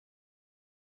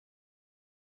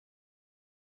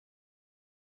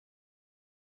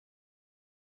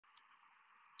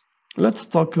Let's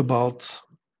talk about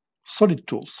solid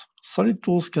tools. Solid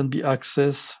tools can be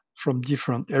accessed from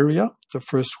different areas. The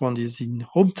first one is in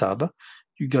Home tab.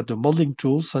 You got the modeling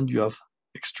tools and you have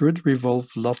Extrude, Revolve,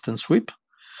 Loft, and Sweep.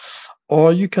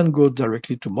 Or you can go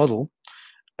directly to Model.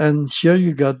 And here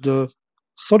you got the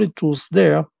solid tools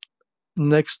there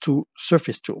next to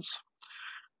surface tools.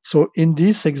 So in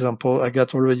this example, I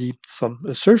got already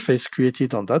a surface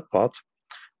created on that part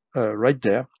right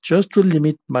there, just to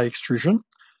limit my extrusion,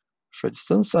 for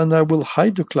instance, and I will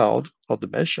hide the cloud or the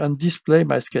mesh and display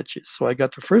my sketches. So I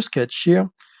got the first sketch here.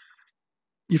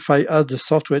 If I add the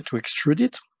software to extrude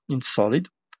it in solid,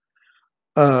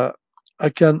 I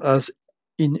can, as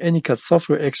in any CAD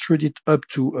software, extrude it up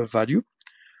to a value.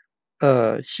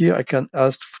 Here I can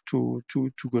ask to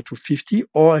go to 50,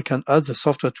 or I can add the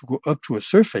software to go up to a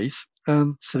surface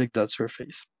and select that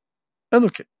surface. And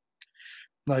okay.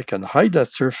 Now I can hide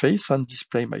that surface and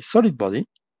display my solid body.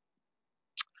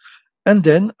 And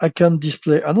then I can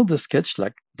display another sketch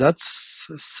like that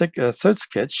third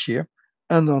sketch here.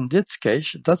 And on that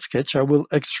sketch, I will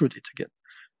extrude it again.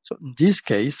 So in this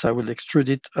case, I will extrude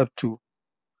it up to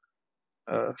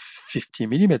 50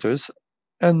 millimeters.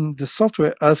 And the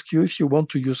software asks you if you want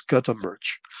to use cut or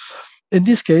merge. In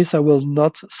this case, I will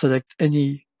not select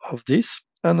any of this,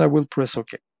 and I will press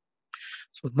OK.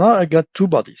 So now I got two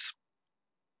bodies.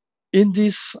 In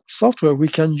this software, we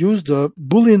can use the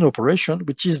Boolean operation,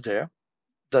 which is there,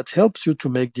 that helps you to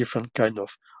make different kind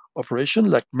of operation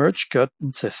like merge, cut,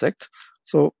 intersect.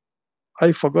 So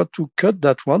I forgot to cut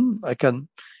that one. I can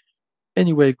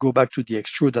anyway go back to the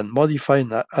extrude and modify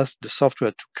and ask the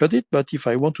software to cut it. But if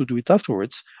I want to do it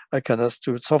afterwards, I can ask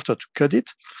the software to cut it.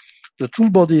 The tool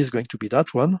body is going to be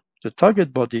that one. The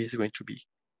target body is going to be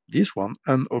this one,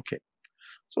 and OK.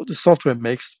 So the software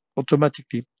makes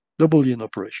automatically the Boolean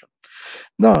operation.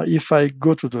 Now, if I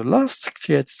go to the last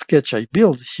sketch I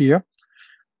built here,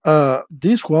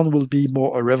 this one will be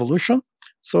more a revolution.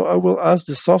 So I will ask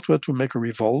the software to make a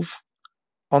revolve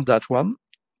on that one.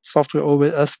 Software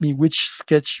always asks me which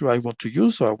sketch I want to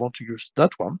use, so I want to use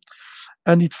that one.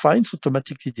 And it finds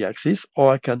automatically the axis,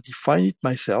 or I can define it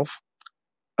myself.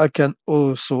 I can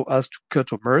also ask to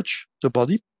cut or merge the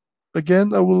body.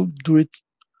 Again, I will do it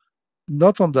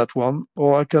not on that one,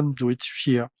 or I can do it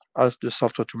here, ask the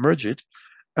software to merge it.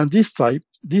 And this time,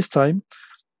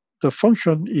 the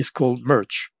function is called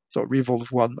merge. So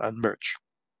revolve one and merge.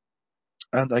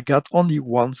 And I got only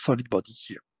one solid body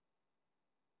here.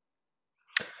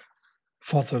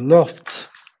 For the loft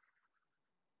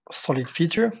solid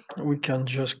feature, we can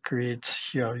just create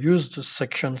here, use the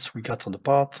sections we got on the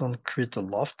part and create a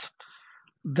loft.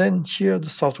 Then here the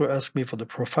software asks me for the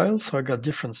profile, so I got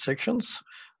different sections.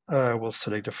 I will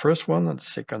select the first one and the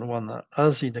second one.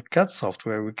 As in the CAD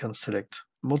software, we can select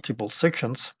multiple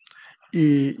sections.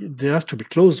 They have to be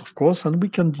closed, of course, and we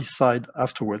can decide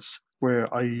afterwards where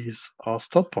is our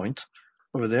start point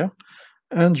over there,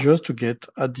 and just to get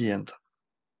at the end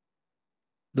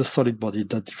the solid body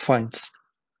that defines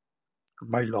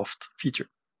my loft feature.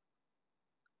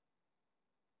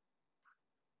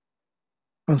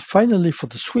 And finally, for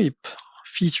the sweep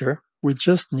feature, we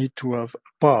just need to have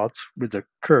a part with the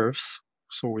curves,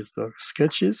 so with the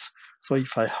sketches. So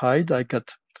if I hide, I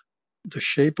got the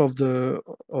shape of the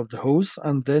hose,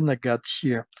 and then I got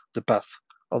here the path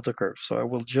of the curve. So I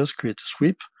will just create a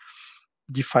sweep,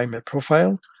 define my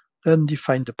profile, and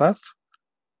define the path.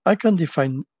 I can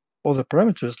define other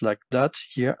parameters like that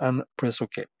here and press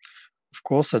OK. Of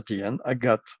course, at the end, I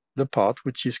got the part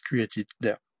which is created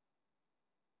there.